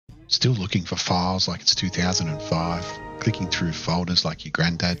Still looking for files like it's 2005, clicking through folders like your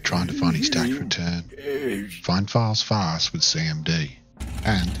granddad trying to find his tax return? Find files fast with CMD.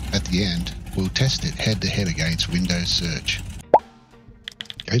 And at the end, we'll test it head-to-head against Windows Search.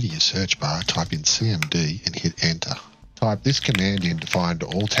 Go to your search bar, type in CMD and hit enter. Type this command in to find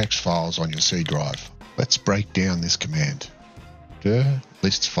all text files on your C drive. Let's break down this command. dir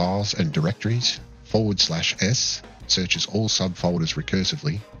lists files and directories, /s searches all subfolders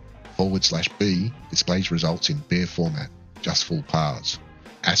recursively, /b displays results in bare format, just full paths,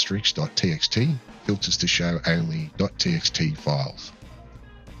 *.txt filters to show only .txt files.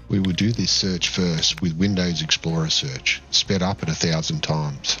 We will do this search first with Windows Explorer search, sped up at 1,000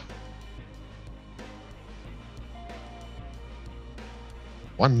 times.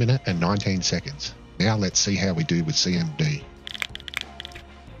 1 minute and 19 seconds. Now let's see how we do with CMD.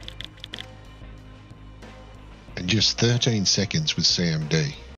 And just 13 seconds with CMD.